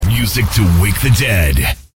Music to wake the dead.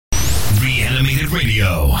 Reanimated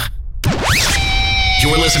Radio.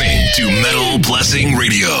 You're listening to Metal Blessing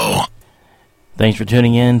Radio. Thanks for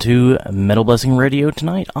tuning in to Metal Blessing Radio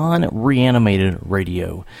tonight on Reanimated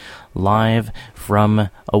Radio. Live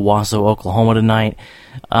from Owasso, Oklahoma tonight.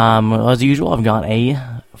 As usual, I've got a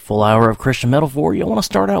full hour of Christian metal for you. I want to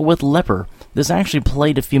start out with Leper. This actually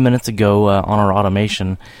played a few minutes ago on our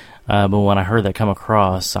automation, but when I heard that come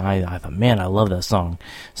across, I thought, man, I love that song.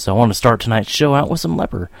 So I wanted to start tonight's show out with some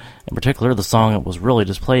Leper. In particular, the song that was really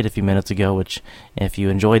just played a few minutes ago, which, if you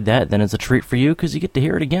enjoyed that, then it's a treat for you because you get to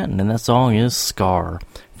hear it again. And that song is Scar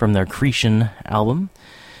from their Creation album.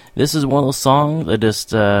 This is one of those songs that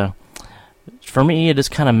just, for me, it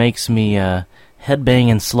just kind of makes me headbang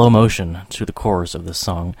in slow motion to the chorus of this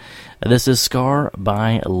song. This is Scar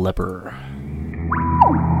by Leper.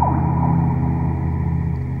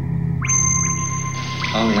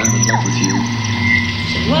 Holly, I'm in love with you.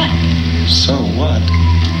 So what? So what?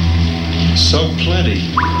 So plenty.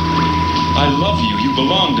 I love you. You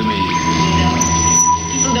belong to me. No.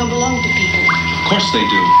 People don't belong to people. Of course they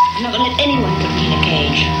do. I'm not going to let anyone put me in a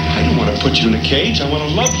cage. I don't want to put you in a cage. I want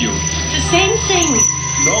to love you. It's the same thing.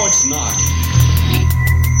 No, it's not.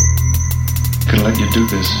 I'm gonna let you do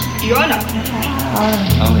this. You're not going to try.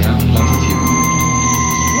 Holly, I'm in love with you.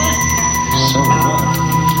 What? So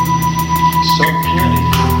what? So plenty.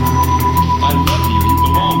 I love you. You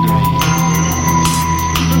belong to me.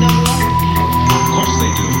 People don't belong to people. Of course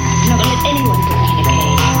they do. I'm not going to let anyone put me in a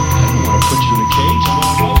cage. I don't want to put you in a cage. I want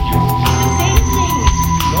to love you. It's the same thing.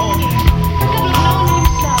 No, it isn't. People have known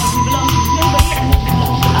themselves and belong to nobody else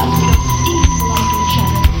belongs to us. We don't even belong to each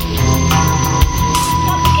other.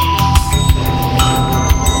 Stop the game.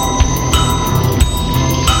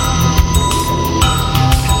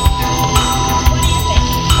 What do you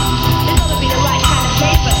think? This ought to be the right kind of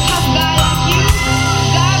place for a tough guy like you.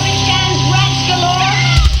 Garbage cans, rats galore.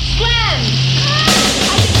 Slam!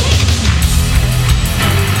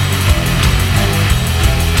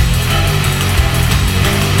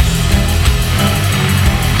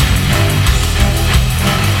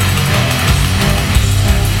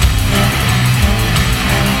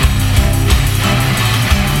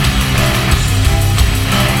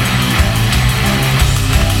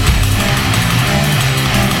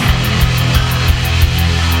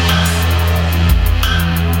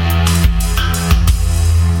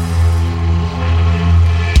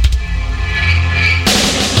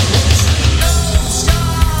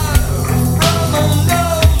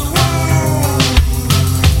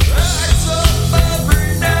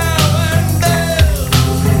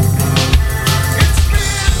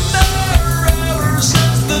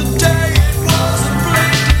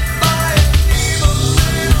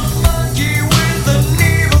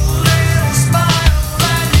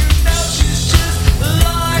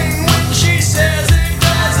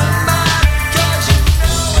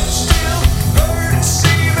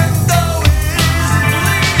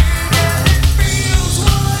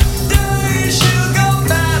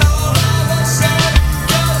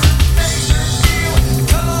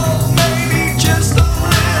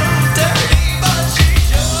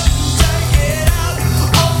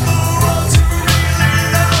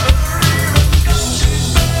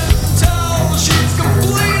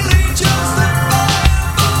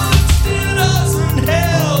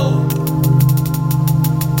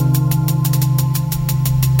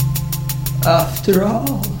 After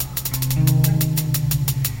all.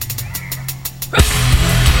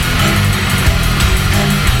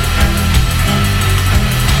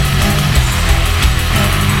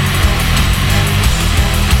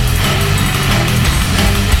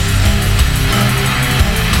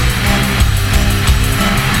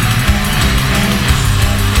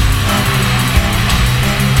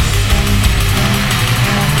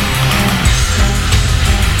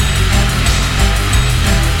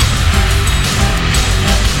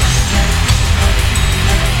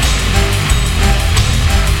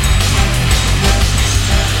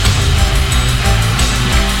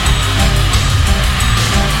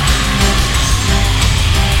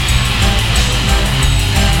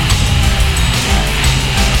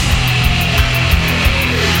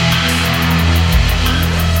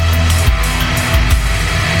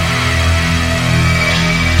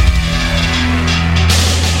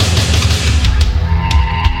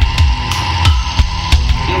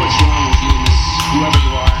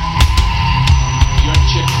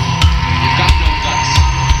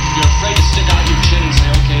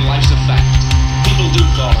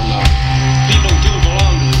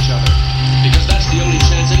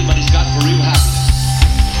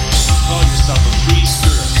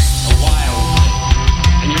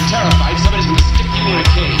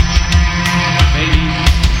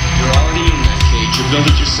 build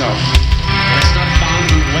it yourself. And it's not found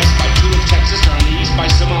in the west by two of Texas or on the east by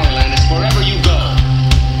Somaliland. It's wherever you go.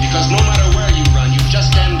 Because no matter where you run, you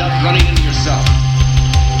just end up running into yourself.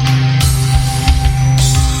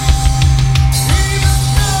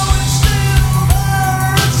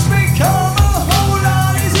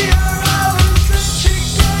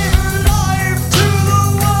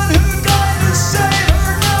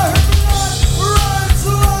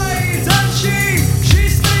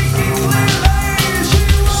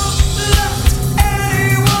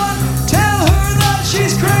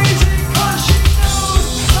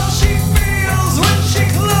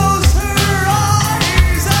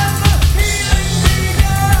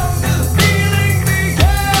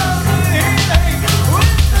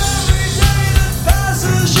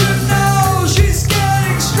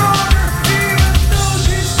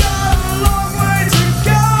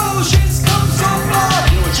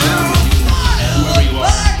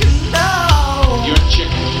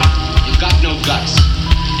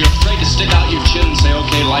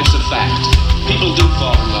 Life's a fact. People do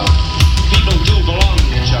fall in love. People do belong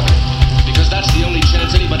to each other. Because that's the only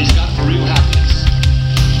chance anybody's got for real happiness.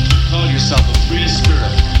 Call yourself a free spirit,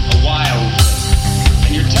 a wild thing.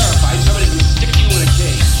 And you're terrified somebody's gonna stick you in a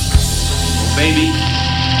cage. Well, baby,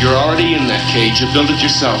 you're already in that cage. You built it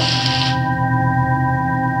yourself.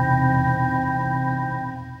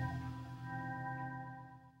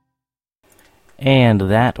 And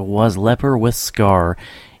that was Leper with Scar.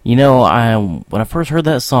 You know, when I first heard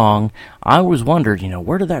that song, I always wondered,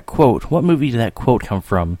 where did that quote, what movie did that quote come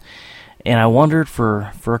from? And I wondered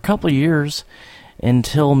for a couple of years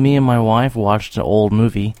until me and my wife watched an old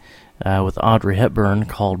movie with Audrey Hepburn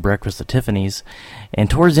called Breakfast at Tiffany's. And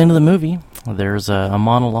towards the end of the movie, there's a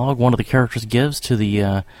monologue one of the characters gives to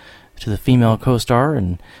the female co-star,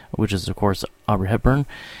 and which is, of course, Audrey Hepburn.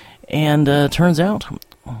 And turns out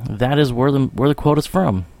that is where the quote is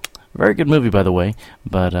from. Very good movie, by the way.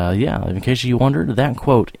 But, yeah, in case you wondered, that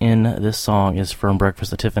quote in this song is from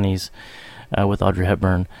Breakfast at Tiffany's with Audrey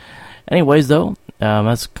Hepburn. Anyways, though,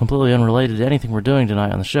 that's completely unrelated to anything we're doing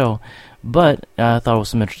tonight on the show. But I thought it was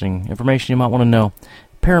some interesting information you might want to know.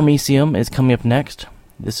 Paramecium is coming up next.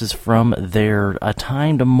 This is from their A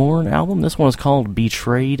Time to Mourn album. This one is called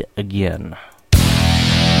Betrayed Again.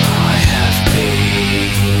 I have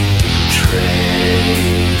been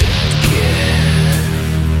betrayed again.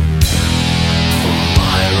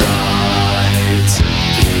 My rights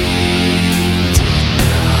have been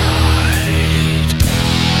denied.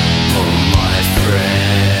 All my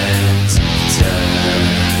friends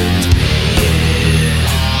turned me in.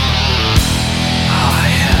 I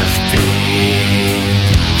have been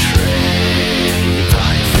betrayed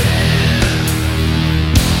by them.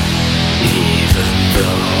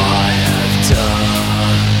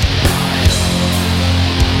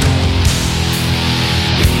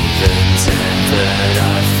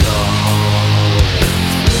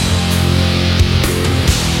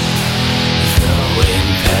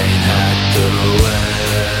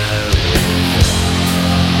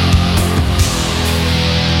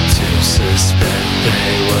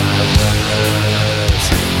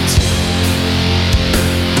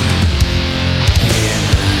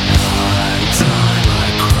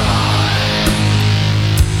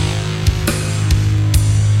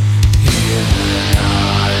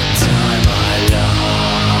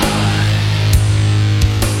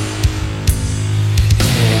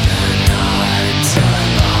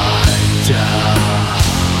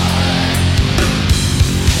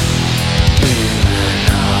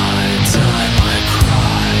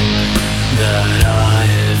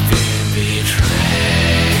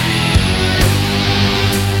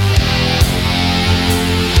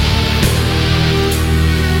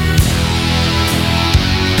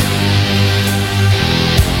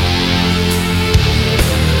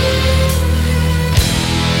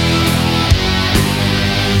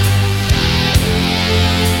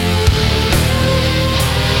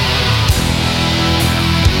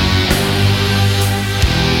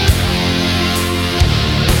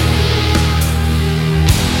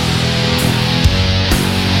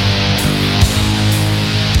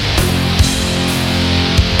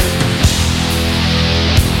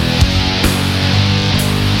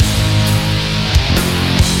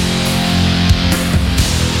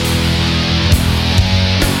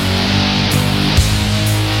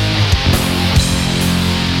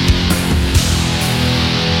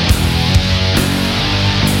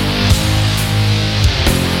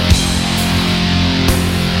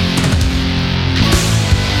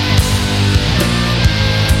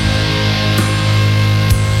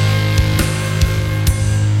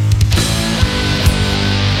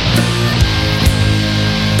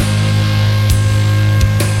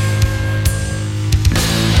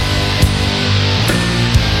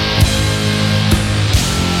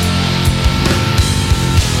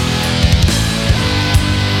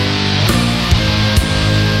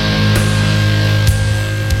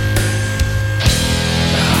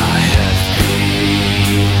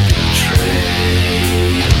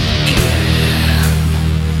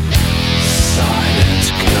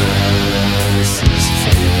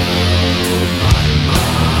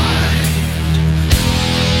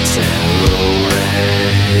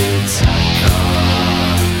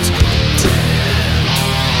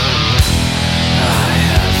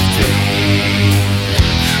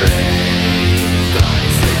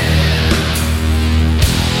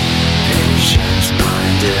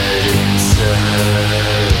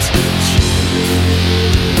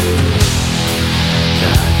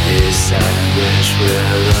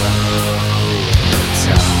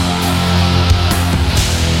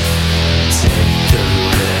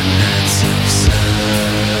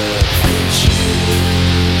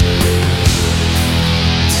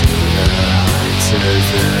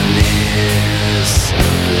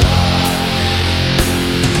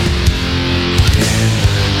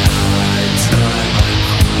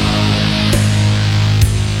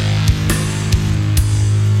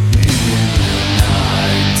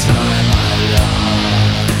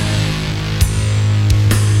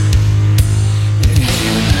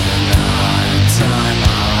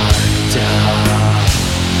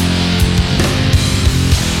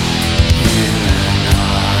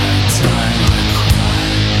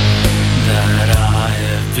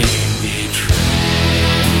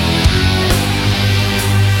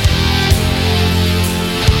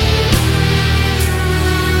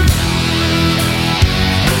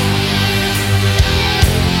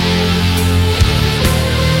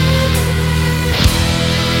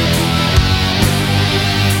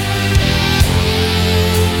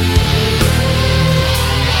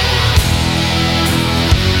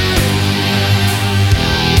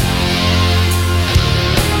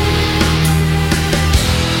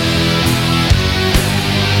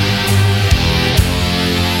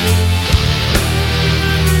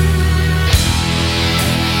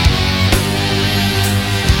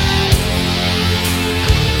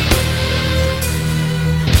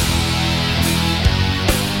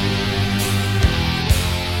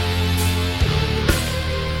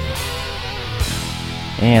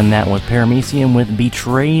 And that was Paramecium with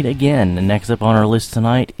Betrayed Again. And next up on our list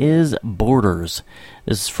tonight is Borders.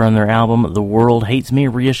 This is from their album The World Hates Me,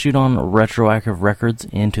 reissued on Retroactive Records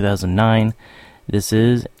in 2009. This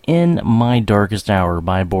is In My Darkest Hour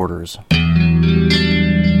by Borders.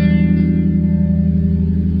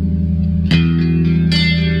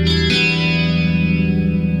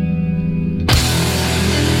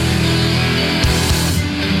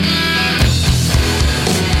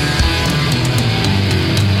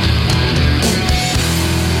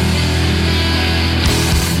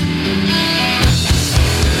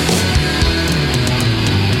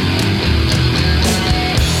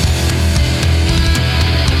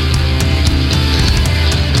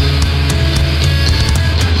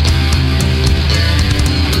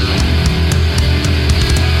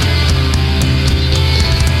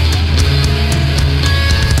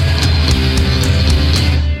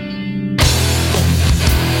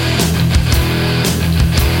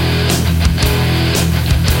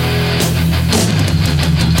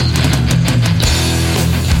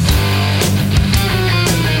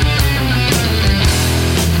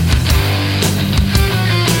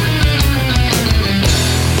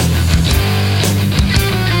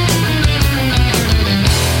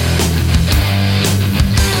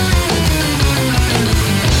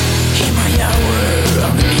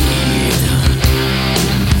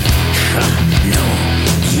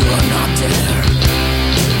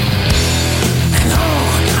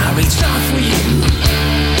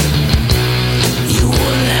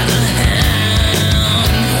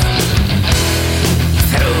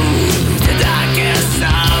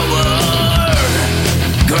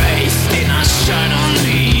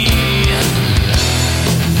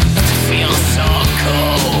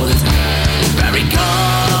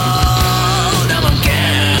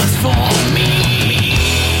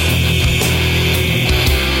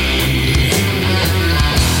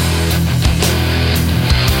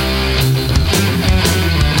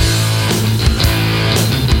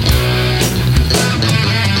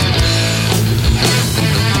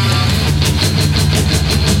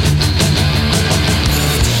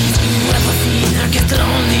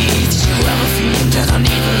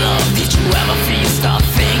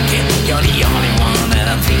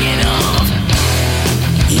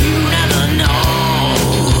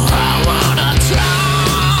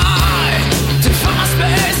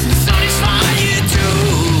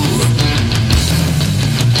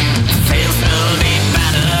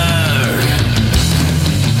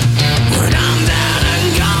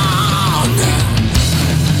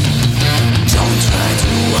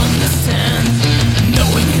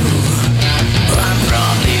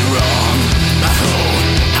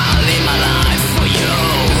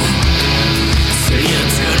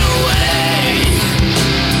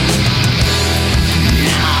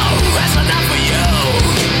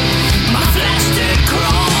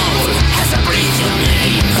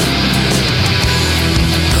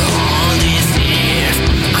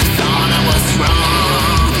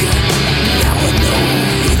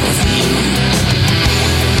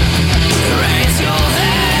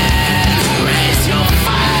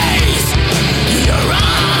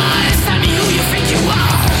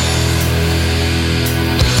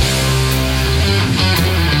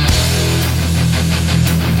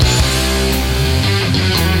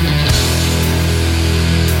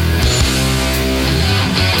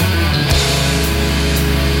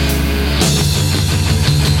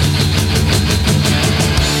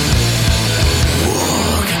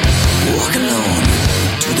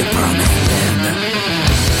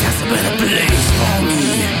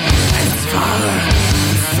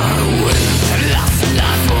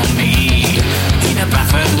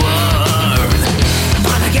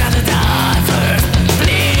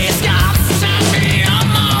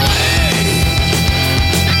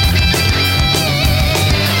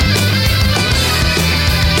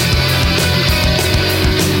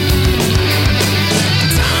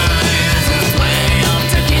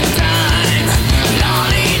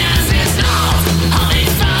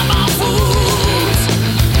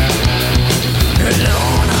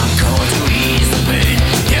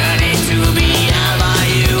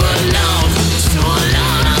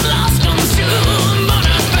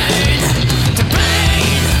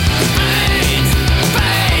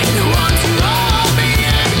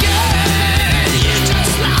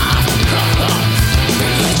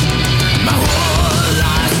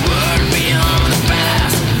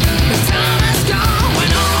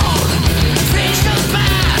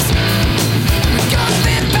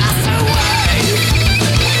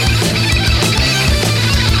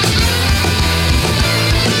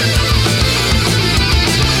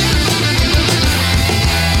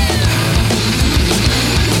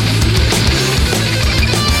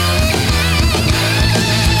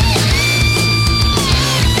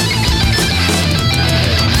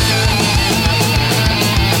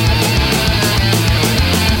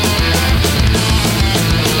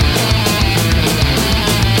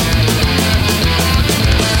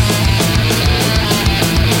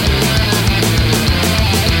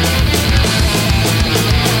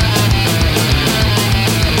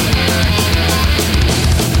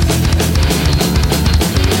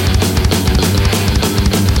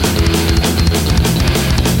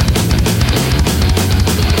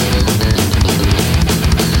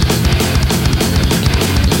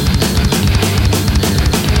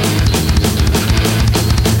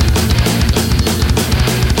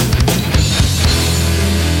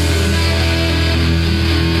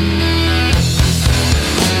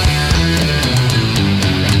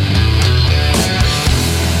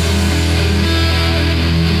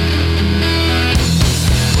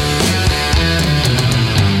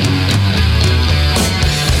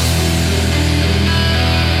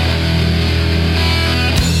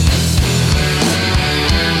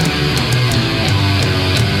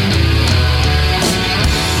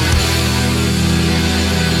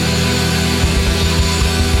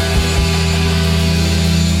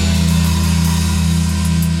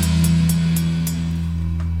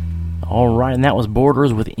 Alright, and that was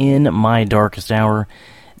Borders with In My Darkest Hour.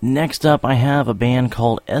 Next up, I have a band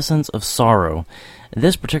called Essence of Sorrow.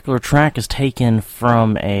 This particular track is taken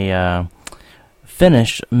from a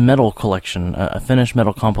Finnish metal collection, a Finnish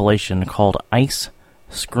metal compilation called Ice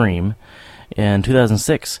Scream in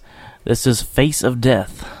 2006. This is Face of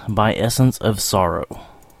Death by Essence of Sorrow.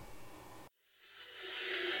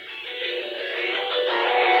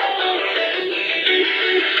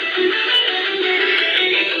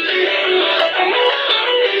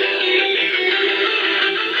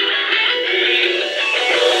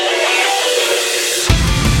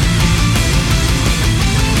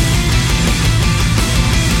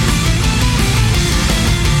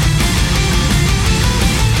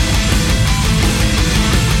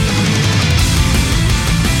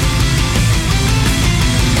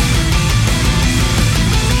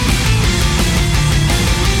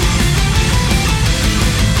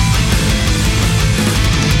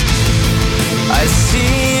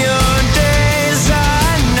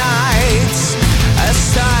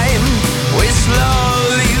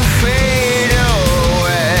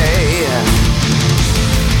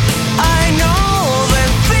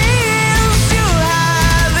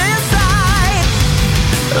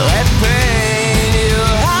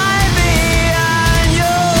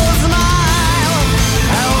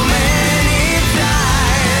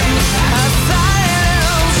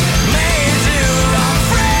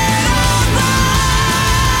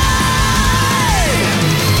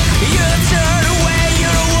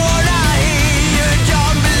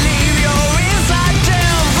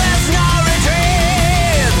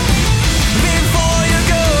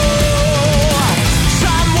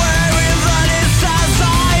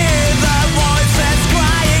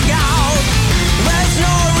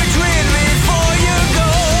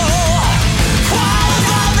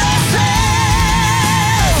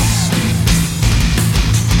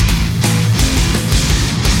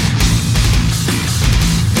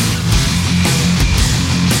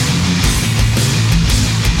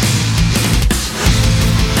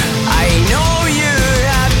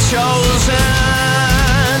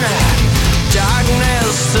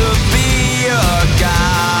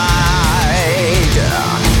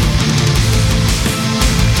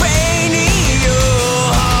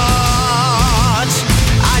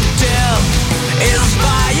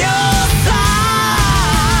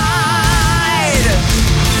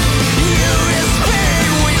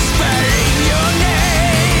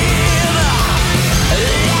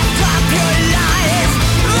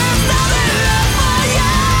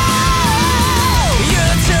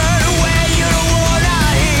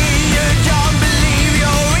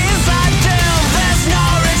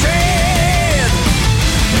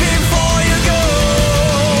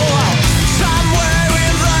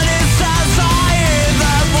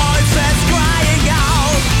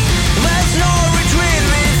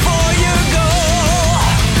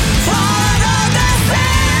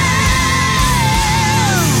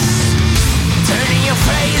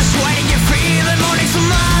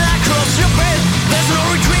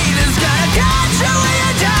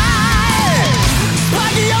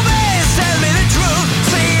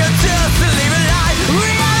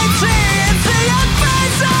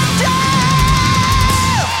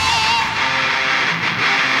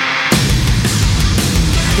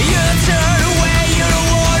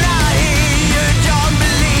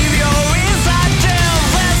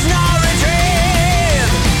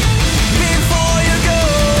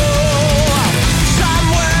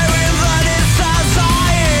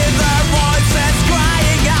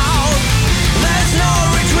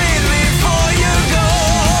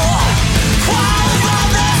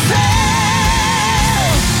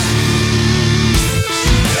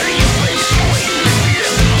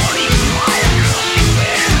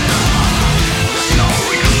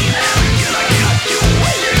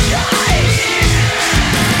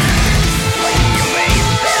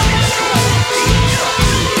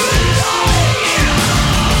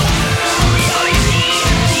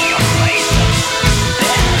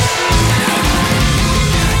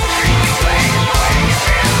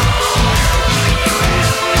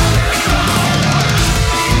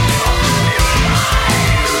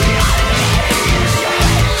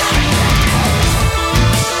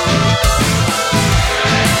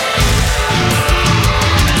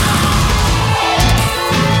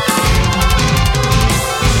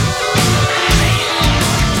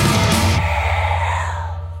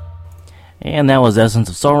 And that was Essence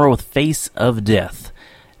of Sorrow with Face of Death.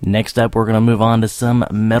 Next up, we're going to move on to some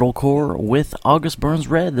metalcore with August Burns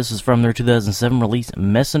Red. This is from their 2007 release,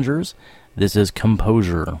 Messengers. This is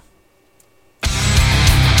Composure.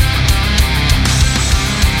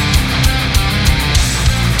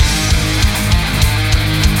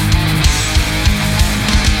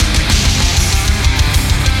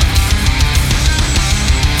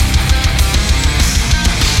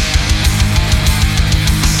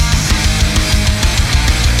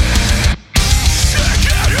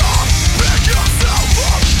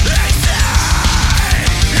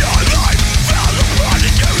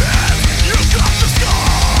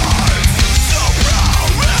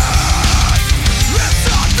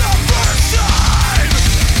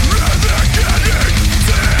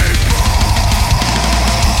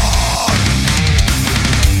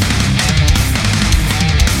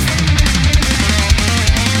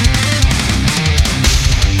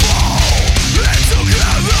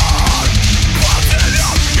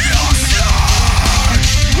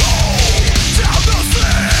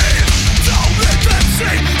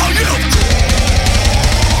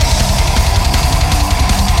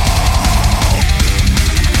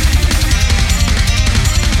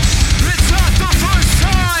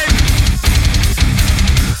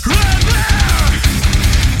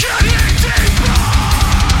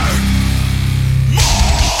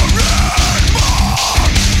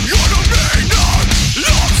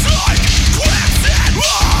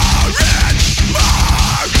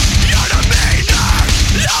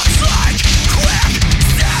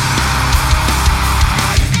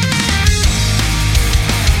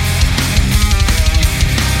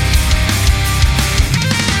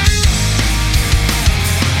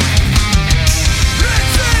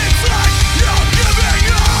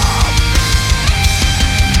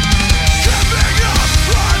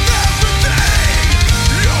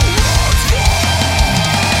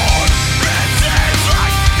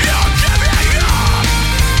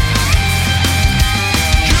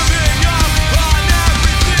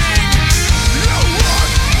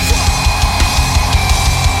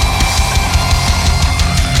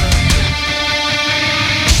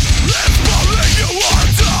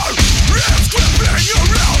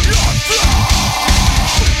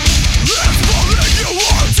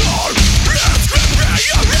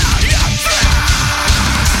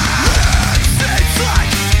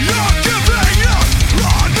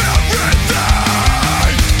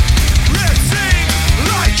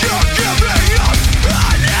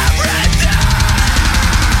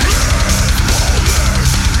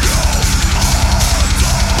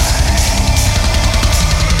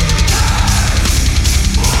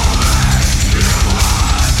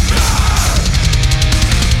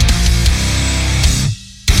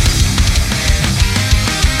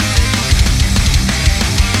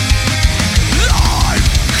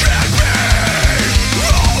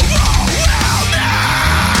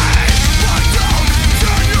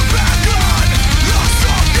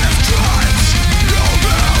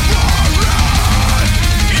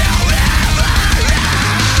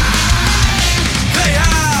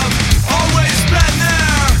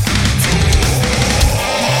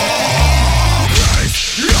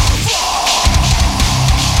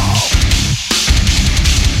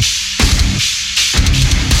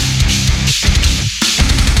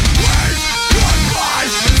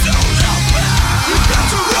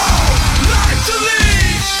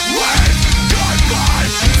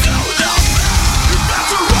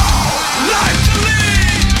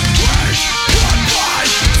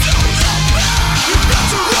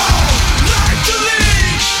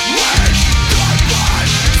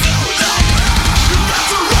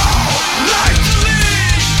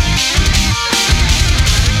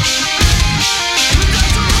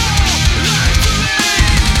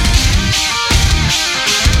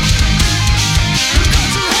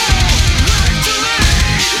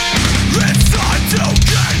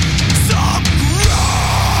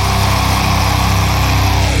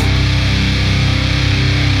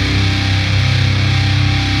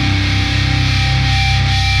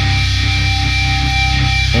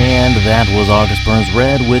 And that was August Burns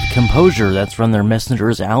Red with Composure. That's from their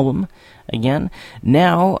Messengers album. Again,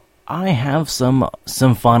 now I have some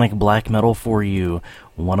symphonic black metal for you.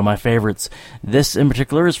 One of my favorites. This in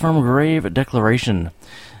particular is from Grave Declaration.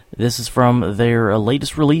 This is from their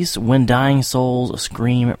latest release, When Dying Souls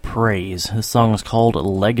Scream Praise. This song is called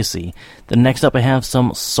Legacy. Then next up I have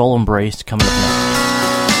some Soul Embraced coming up next.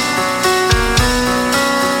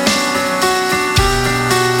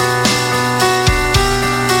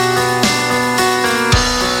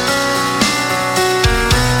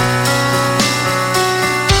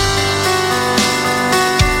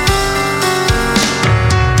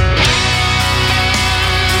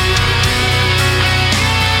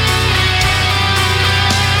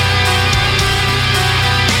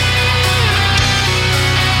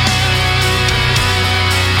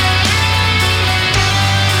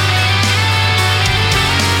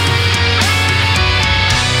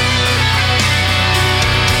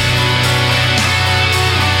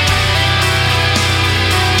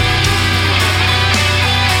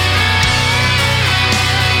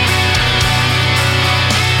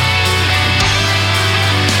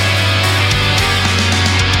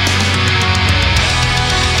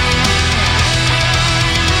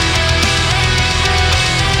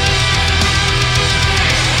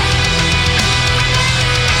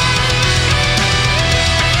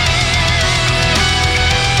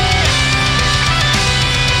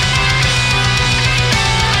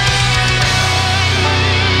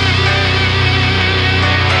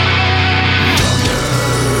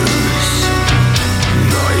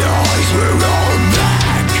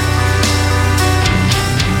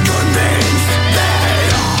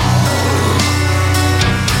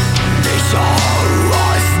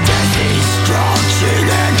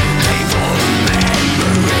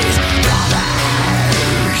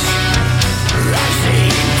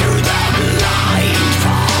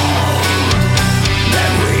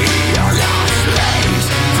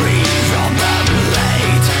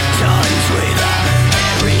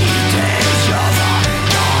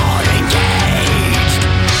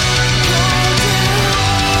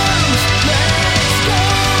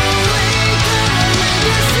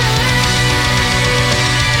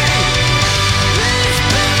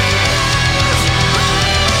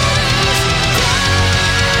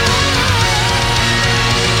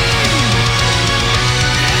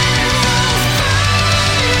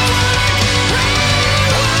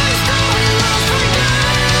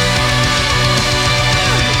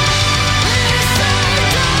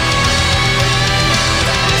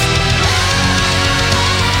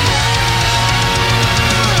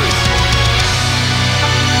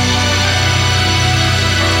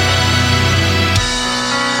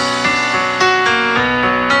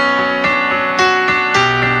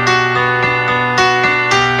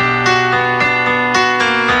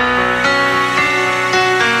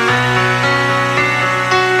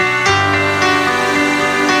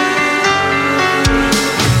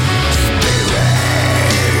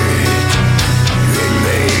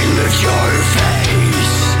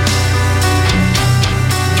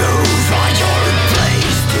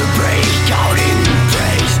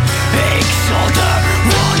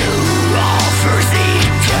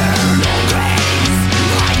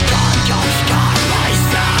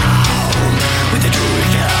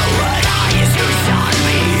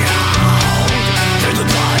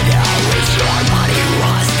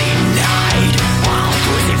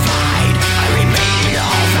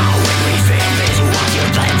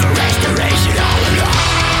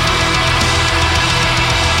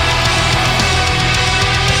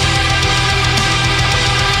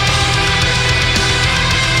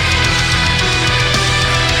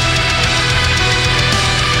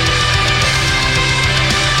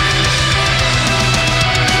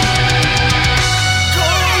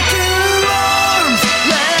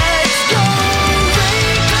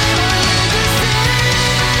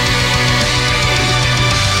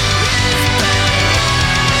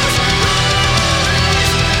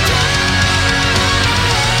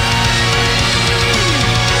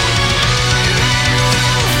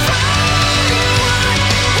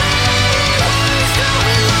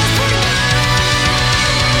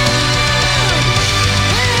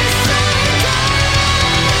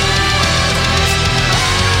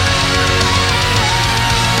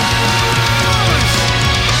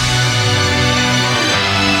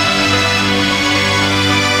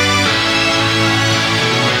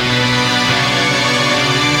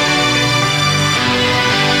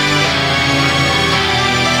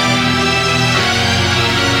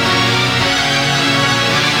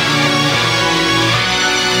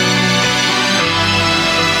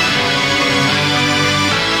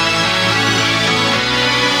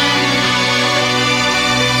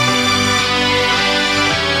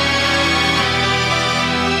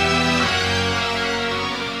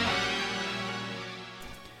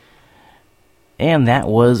 and that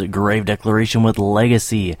was Grave Declaration with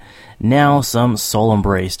Legacy. Now some Soul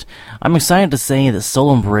Embraced. I'm excited to say that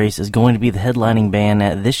Soul Embraced is going to be the headlining band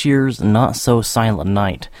at this year's Not So Silent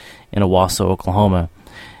Night in Owasso, Oklahoma.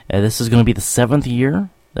 This is going to be the 7th year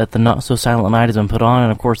that the Not So Silent Night has been put on,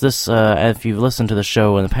 and of course this, if you've listened to the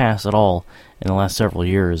show in the past at all, in the last several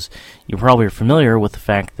years, you probably are familiar with the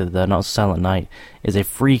fact that the Not So Silent Night is a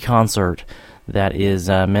free concert that is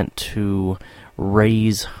meant to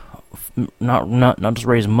raise, not just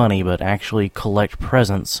raise money, but actually collect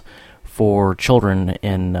presents for children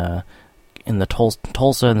in the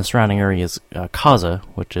Tulsa and the surrounding areas, CASA,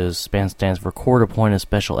 which stands for Court Appointed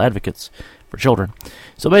Special Advocates for Children.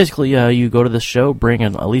 So basically, you go to this show, bring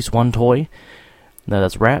in at least one toy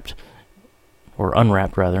that's wrapped, or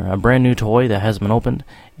unwrapped rather, a brand new toy that hasn't been opened,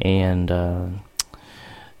 and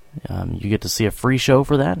you get to see a free show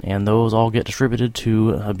for that, and those all get distributed to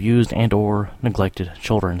abused and or neglected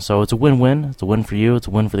children. So it's a win-win. It's a win for you. It's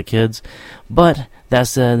a win for the kids. But that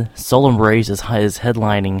said, Soul Embrace is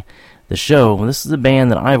headlining the show. This is a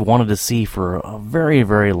band that I've wanted to see for a very,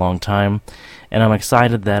 very long time, and I'm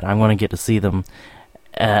excited that I'm going to get to see them,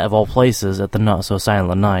 of all places, at the Not So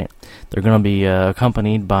Silent Night. They're going to be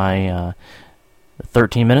accompanied by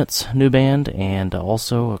 13 Minutes, new band, and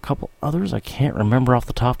also a couple others I can't remember off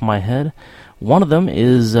the top of my head. One of them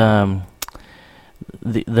is the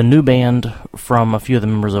new band from a few of the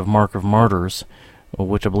members of Mark of Martyrs,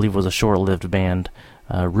 which I believe was a short-lived band,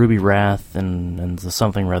 Ruby Wrath and the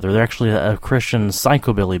something or other. They're actually a Christian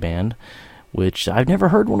psychobilly band, which I've never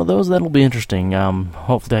heard one of those. That'll be interesting.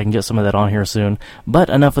 Hopefully I can get some of that on here soon. But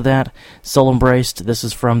enough of that. Soul Embraced. This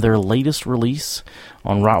is from their latest release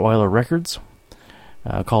on Rottweiler Records,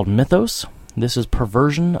 called Mythos. This is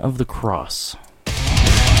Perversion of the Cross.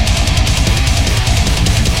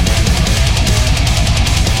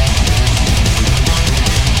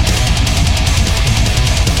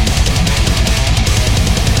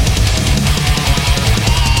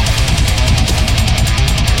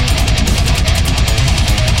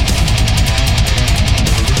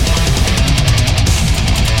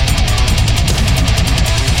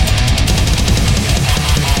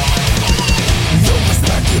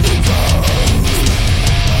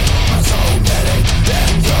 So many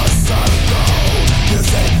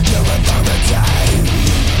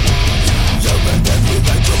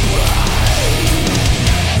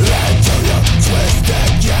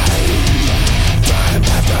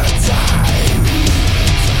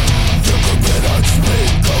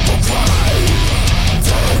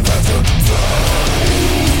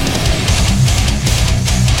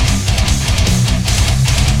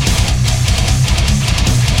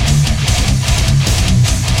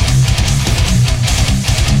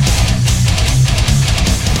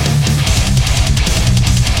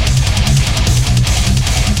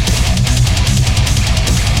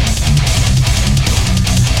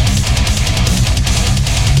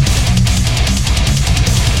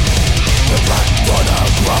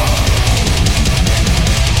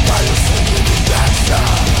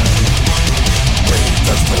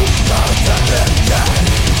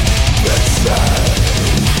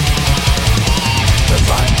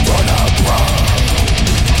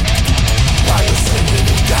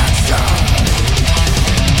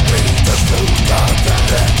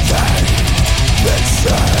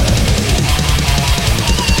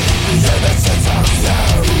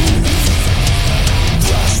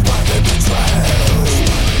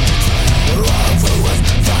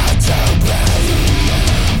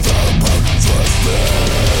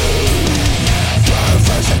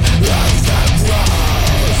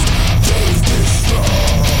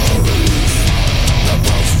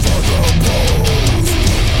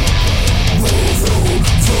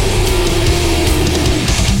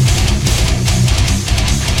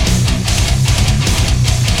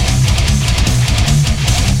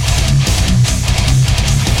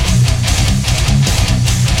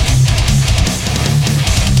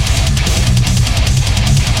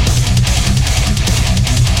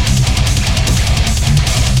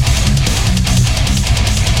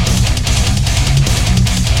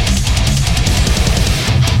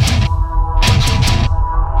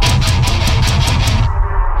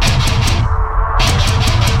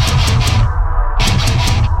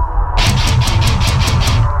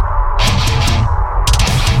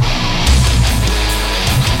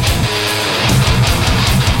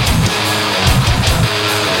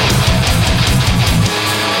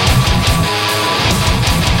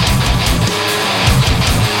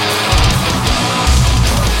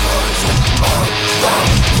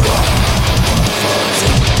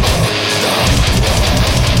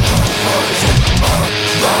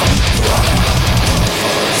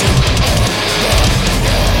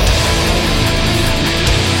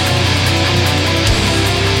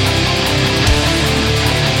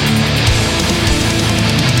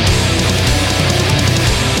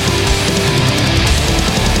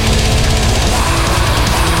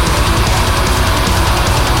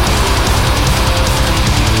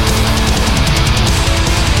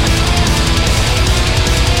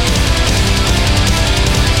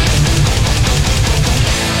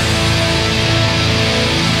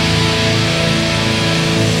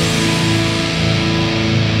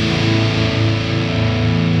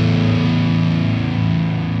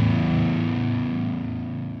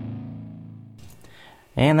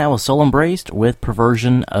And that was Soul Embraced with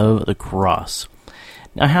Perversion of the Cross.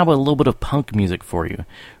 Now, how about a little bit of punk music for you?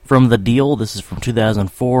 From The Deal, this is from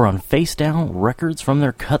 2004 on Face Down Records from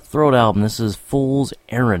their Cutthroat album. This is Fool's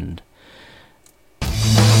Errand.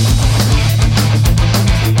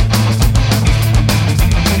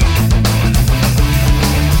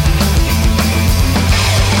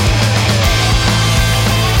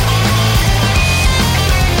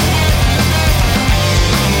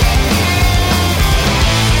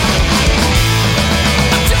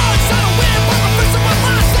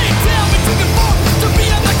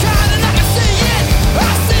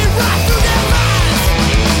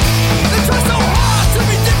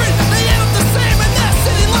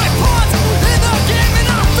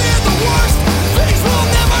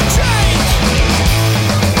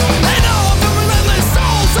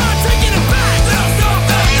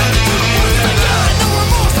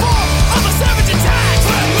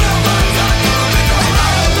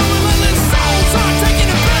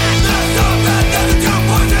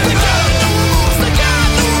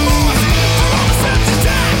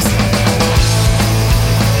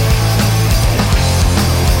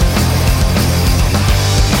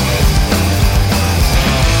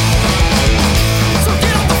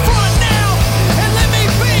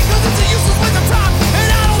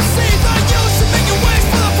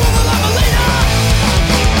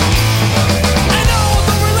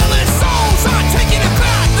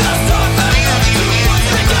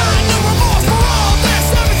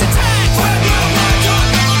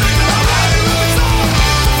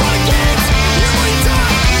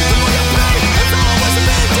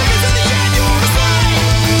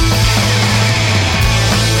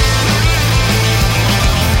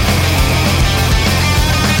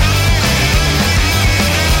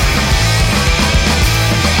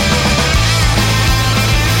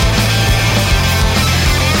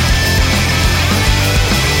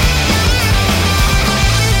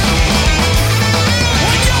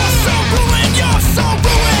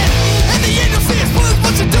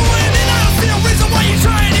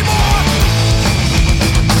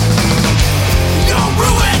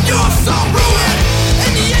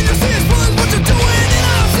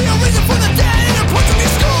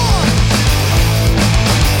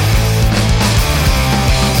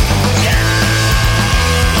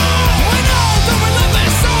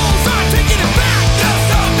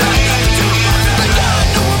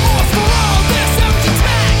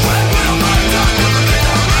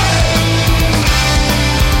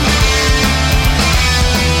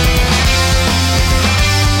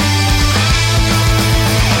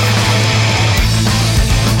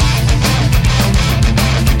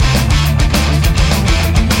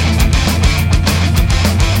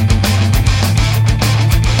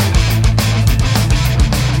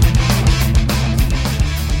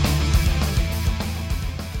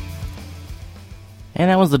 And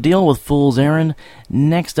that was The Deal with Fool's Errand.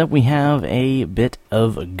 Next up, we have a bit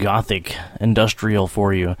of Gothic Industrial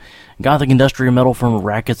for you. Gothic Industrial Metal from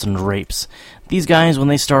Rackets and Drapes. These guys, when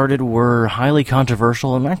they started, were highly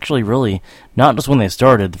controversial, and actually really, not just when they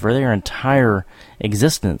started, for their entire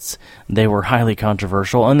existence, they were highly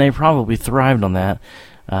controversial, and they probably thrived on that,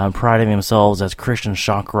 priding themselves as Christian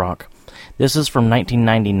shock rock. This is from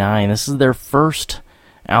 1999. This is their first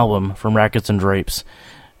album from Rackets and Drapes,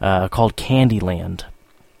 called Candyland.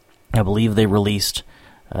 I believe they released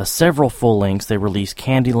several full lengths. They released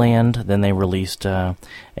Candyland, then they released a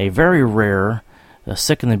very rare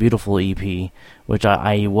Sick and the Beautiful EP, which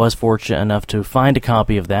I was fortunate enough to find a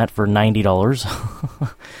copy of that for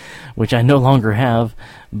 $90, which I no longer have,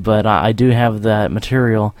 but I do have that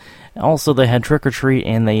material. Also, they had Trick or Treat,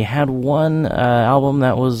 and they had one album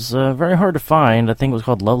that was very hard to find. I think it was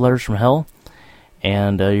called Love Letters from Hell,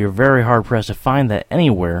 and you're very hard-pressed to find that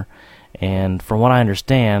anywhere. And from what I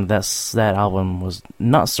understand, that album was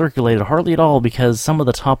not circulated hardly at all because some of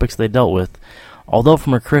the topics they dealt with, although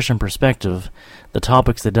from a Christian perspective, the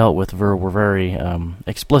topics they dealt with were very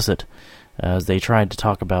explicit, as they tried to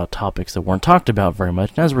talk about topics that weren't talked about very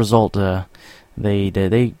much. And as a result,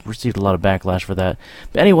 they received a lot of backlash for that.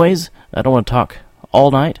 But anyways, I don't want to talk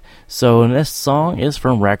all night, so this song is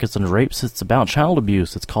from Rackets and Drapes. It's about child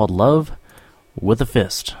abuse. It's called Love with a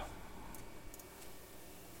Fist.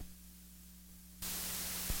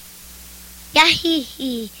 Yeah hee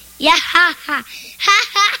hee, yeah ha ha, ha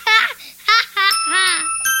ha ha, ha ha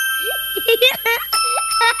ha.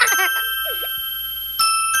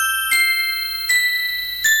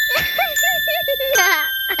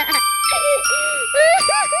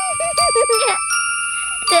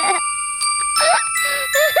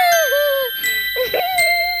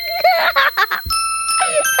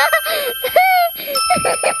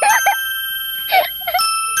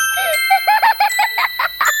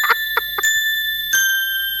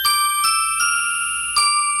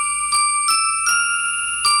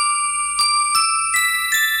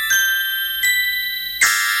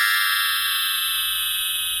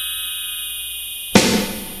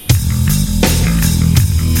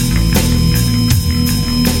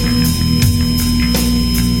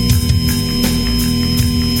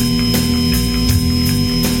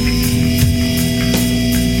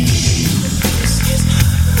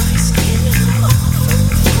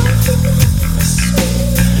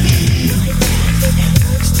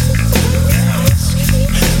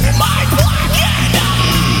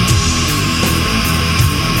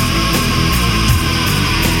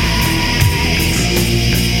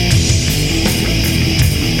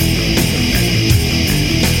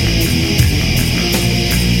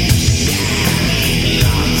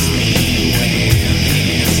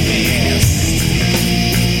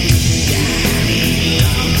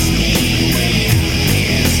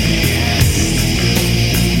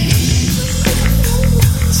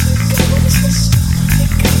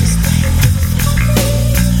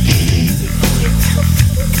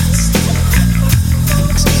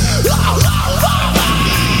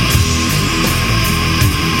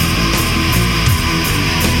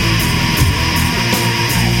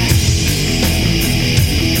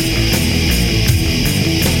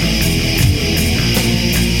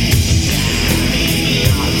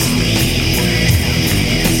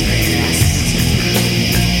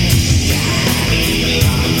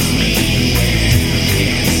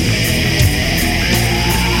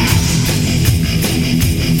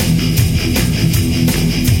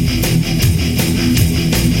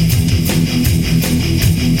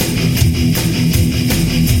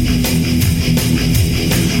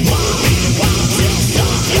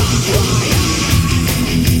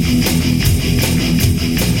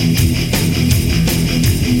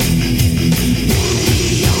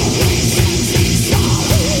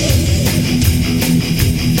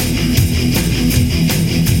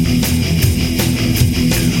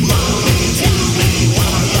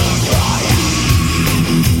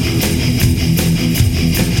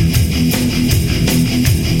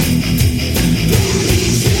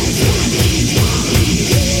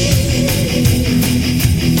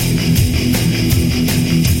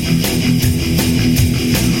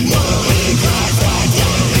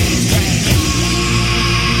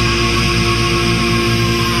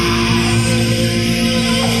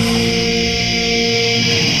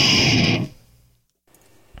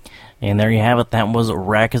 And there you have it. That was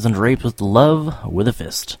Rackets and Drapes with Love with a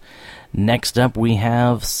Fist. Next up, we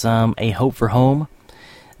have A Hope for Home.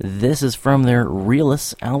 This is from their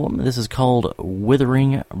Realist album. This is called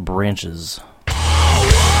Withering Branches.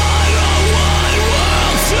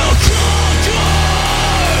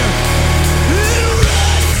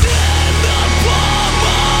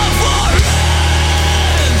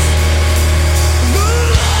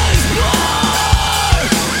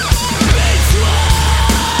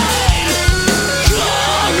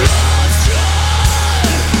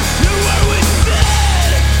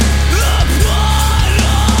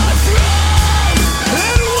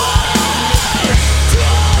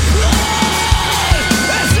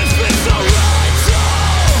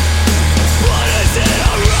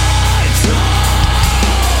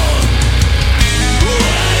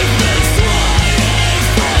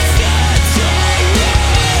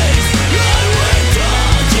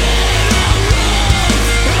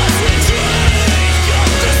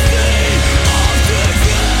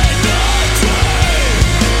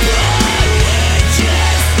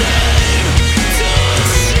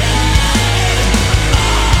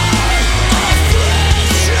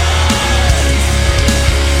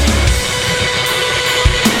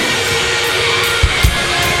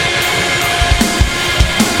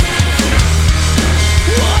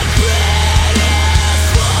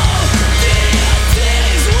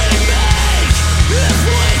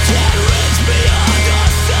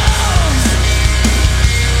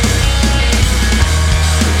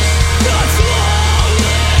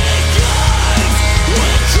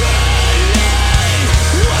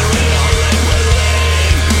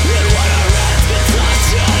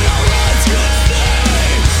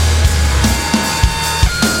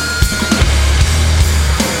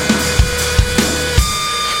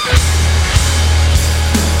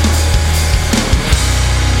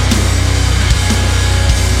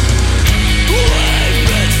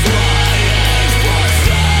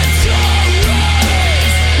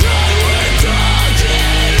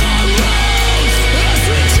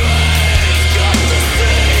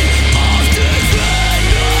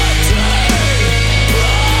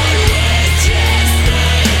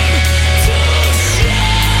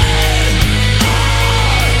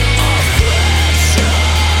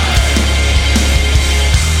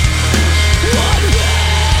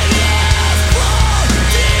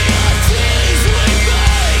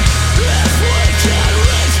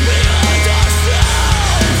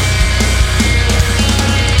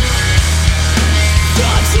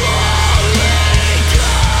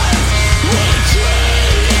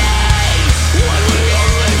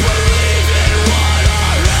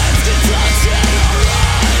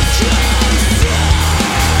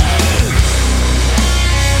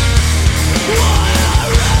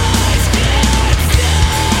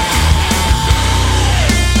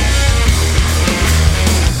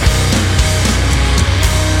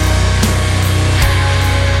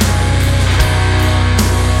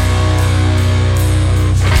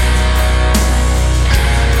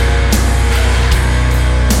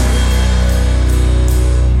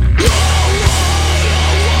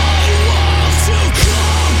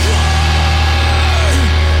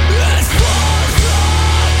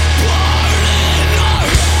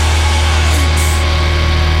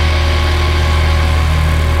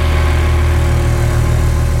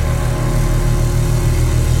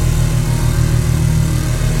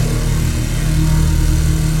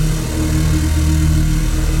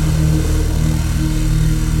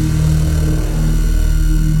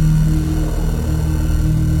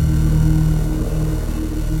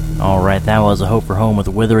 Alright, that was A Hope for Home with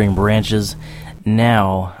Withering Branches.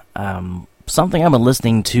 Now, something I've been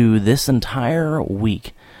listening to this entire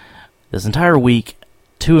week,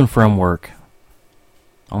 to and from work,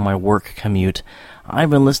 on my work commute,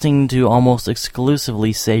 I've been listening to almost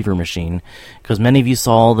exclusively Savior Machine, because many of you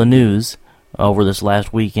saw the news over this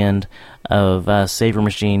last weekend of Savior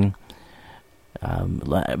Machine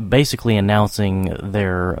basically announcing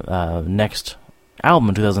their next album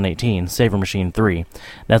in 2018, Savior Machine 3.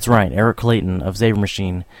 That's right, Eric Clayton of Savior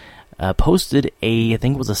Machine posted I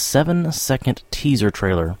think it was a 7-second teaser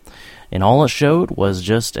trailer, and all it showed was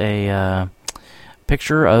just a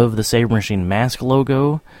picture of the Savior Machine mask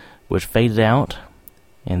logo, which faded out,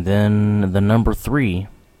 and then the number 3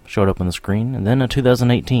 showed up on the screen, and then a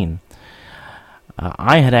 2018.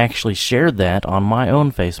 I had actually shared that on my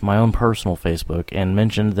own personal Facebook, and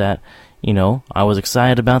mentioned that, you know, I was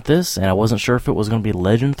excited about this, and I wasn't sure if it was going to be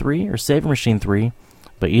Legend 3 or Savior Machine 3,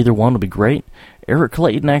 but either one would be great. Eric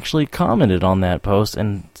Clayton actually commented on that post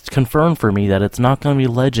and confirmed for me that it's not going to be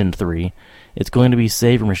Legend 3, it's going to be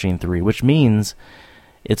Savior Machine 3, which means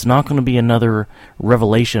it's not going to be another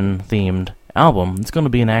Revelation-themed album. It's going to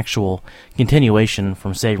be an actual continuation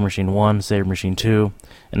from Savior Machine 1, Savior Machine 2,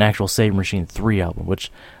 an actual Savior Machine 3 album,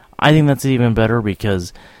 which I think that's even better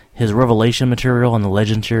because his Revelation material on the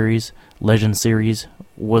Legend series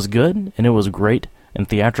was good, and it was great and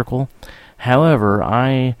theatrical. However,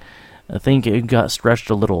 I think it got stretched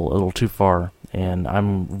a little too far, and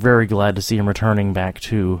I'm very glad to see him returning back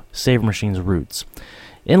to Savior Machine's roots.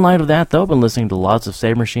 In light of that, though, I've been listening to lots of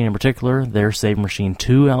Savior Machine, in particular their Savior Machine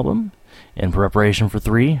 2 album, in preparation for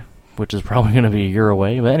 3, which is probably going to be a year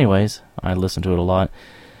away, but anyways, I listen to it a lot.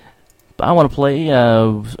 But I want to play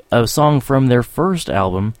a song from their first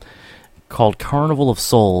album called Carnival of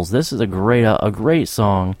Souls. This is a great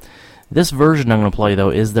song. This version I'm going to play,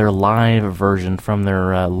 though, is their live version from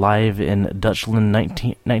their Live in Dutchland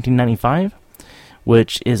 1995,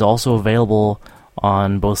 which is also available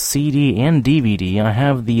on both CD and DVD. I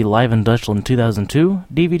have the Live in Dutchland 2002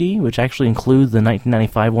 DVD, which actually includes the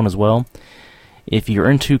 1995 one as well. If you're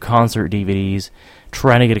into concert DVDs,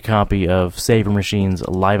 try to get a copy of Savior Machine's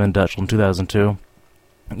Live in Dutchland 2002.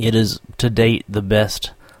 It is, to date, the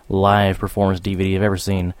best live performance DVD I've ever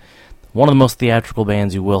seen. One of the most theatrical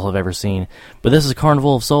bands you will have ever seen. But this is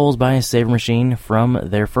Carnival of Souls by Savior Machine from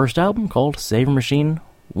their first album called Savior Machine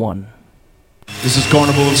 1. This is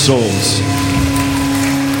Carnival of Souls.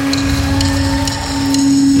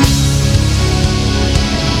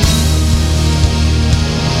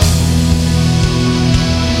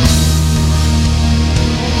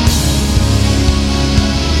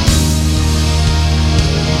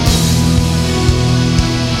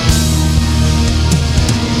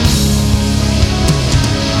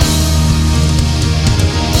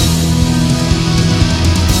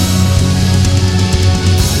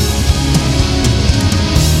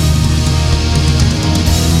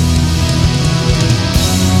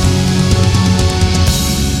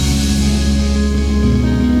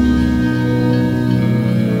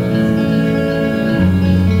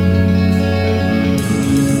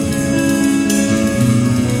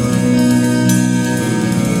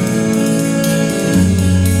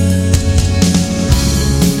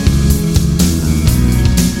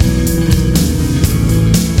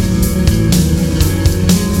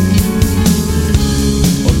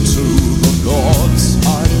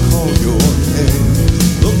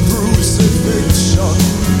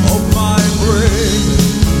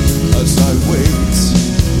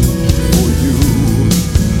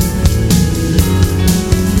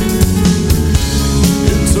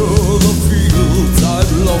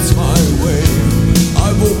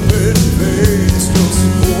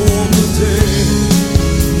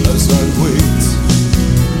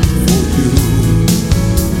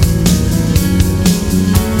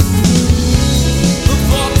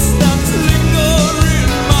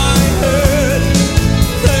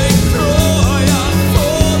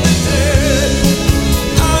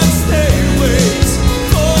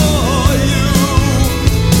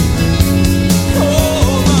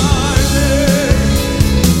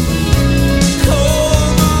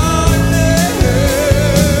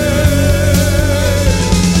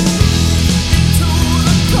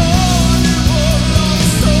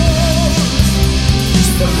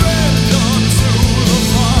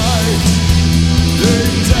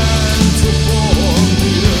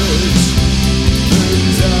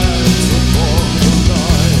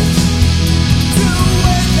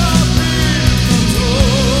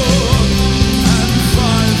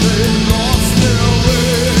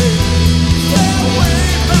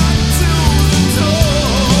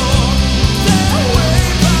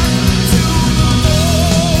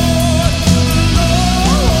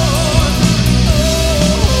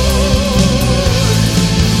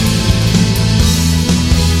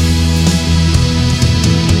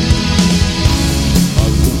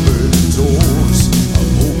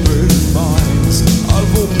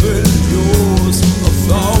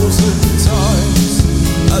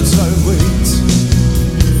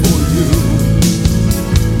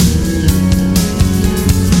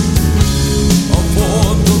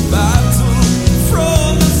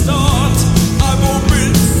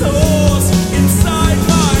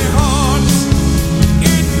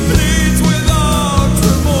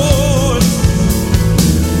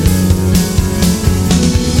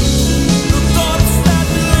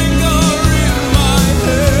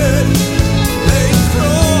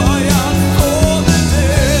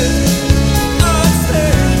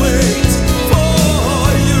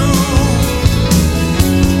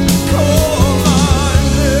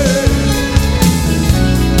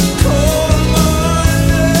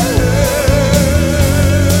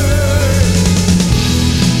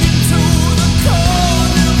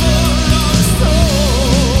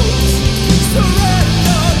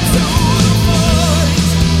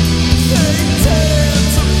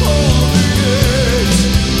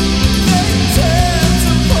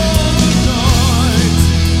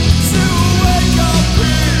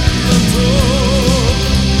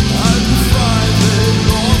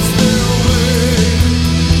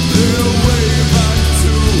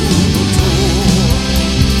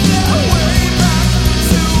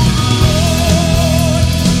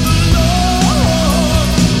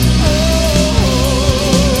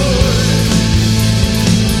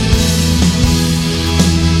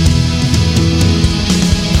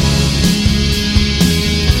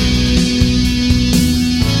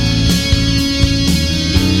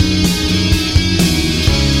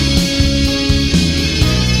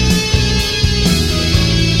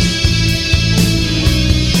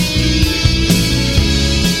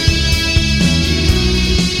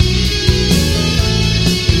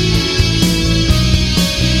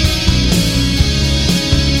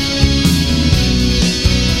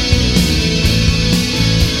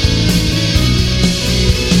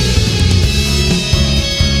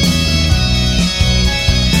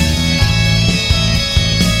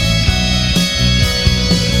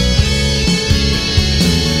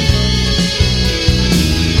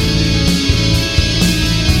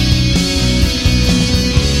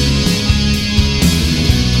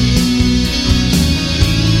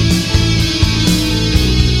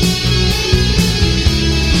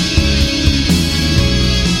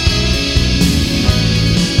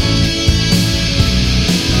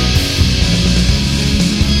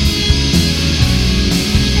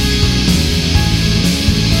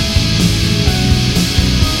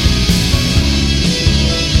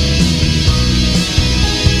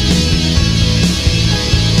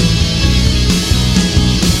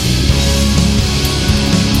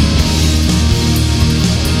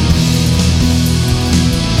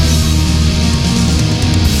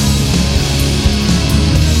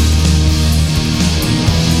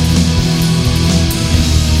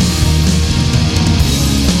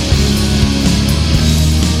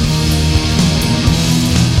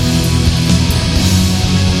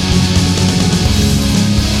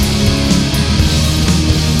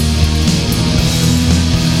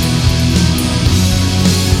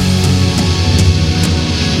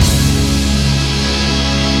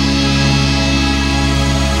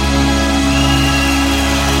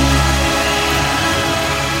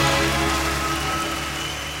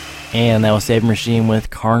 And that was Saving Machine with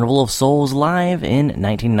Carnival of Souls live in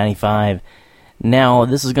 1995. Now,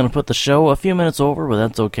 this is going to put the show a few minutes over, but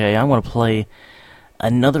that's okay. I'm going to play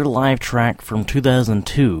another live track from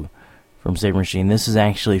 2002 from Saving Machine. This is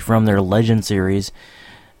actually from their Legend series.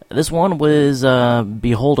 This one was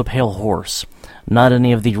Behold a Pale Horse. Not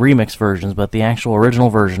any of the remix versions, but the actual original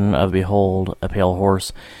version of Behold a Pale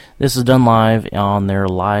Horse. This is done live on their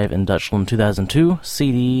Live in Dutchland 2002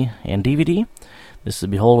 CD and DVD. This is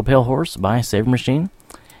Behold a Pale Horse by Saving Machine.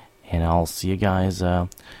 And I'll see you guys, I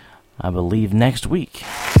believe, next week.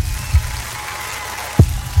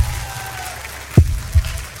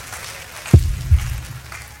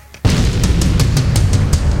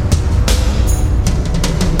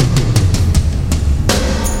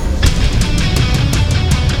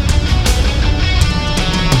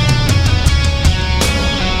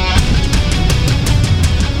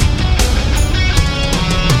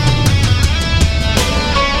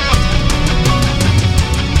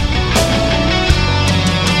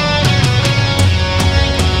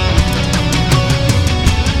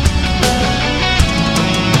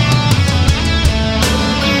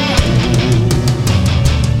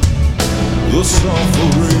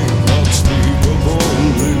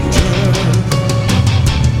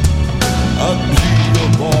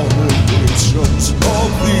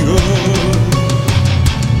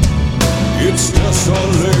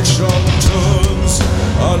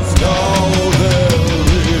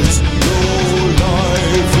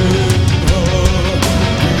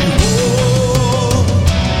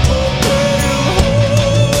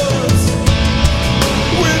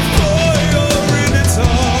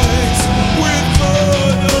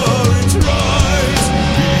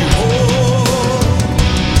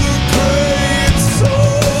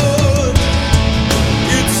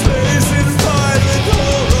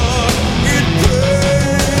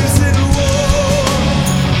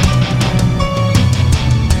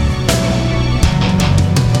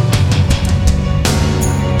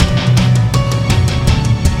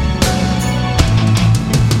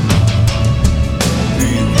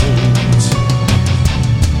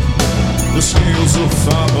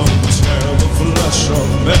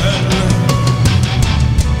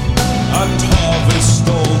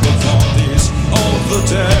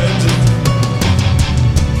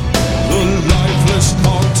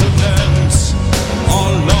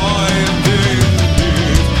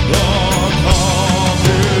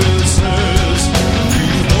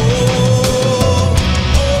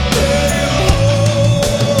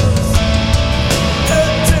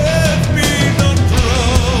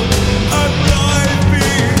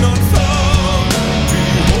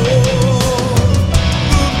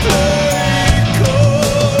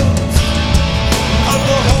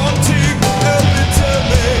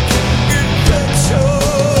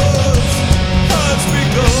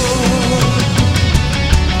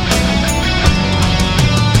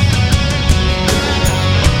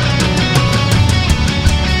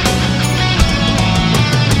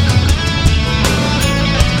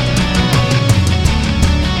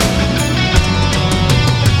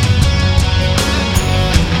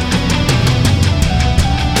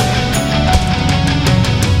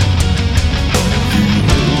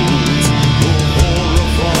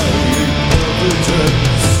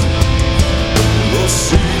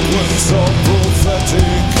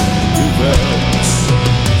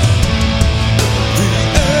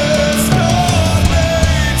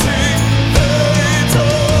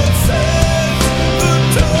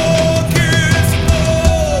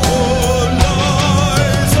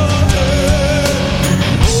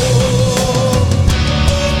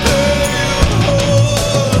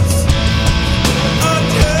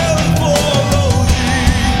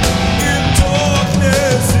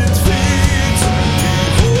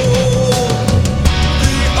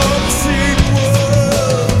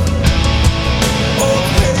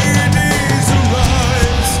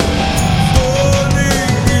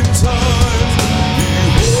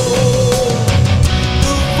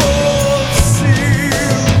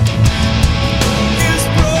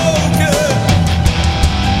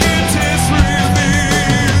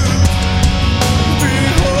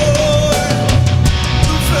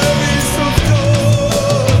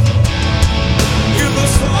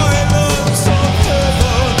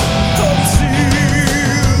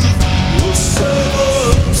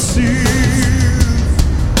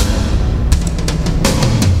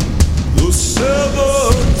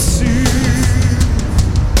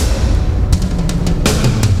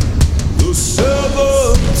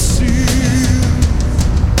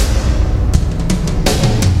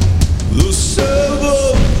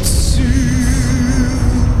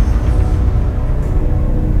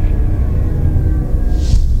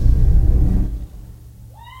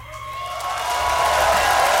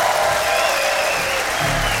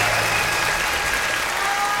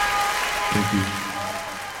 Thank you.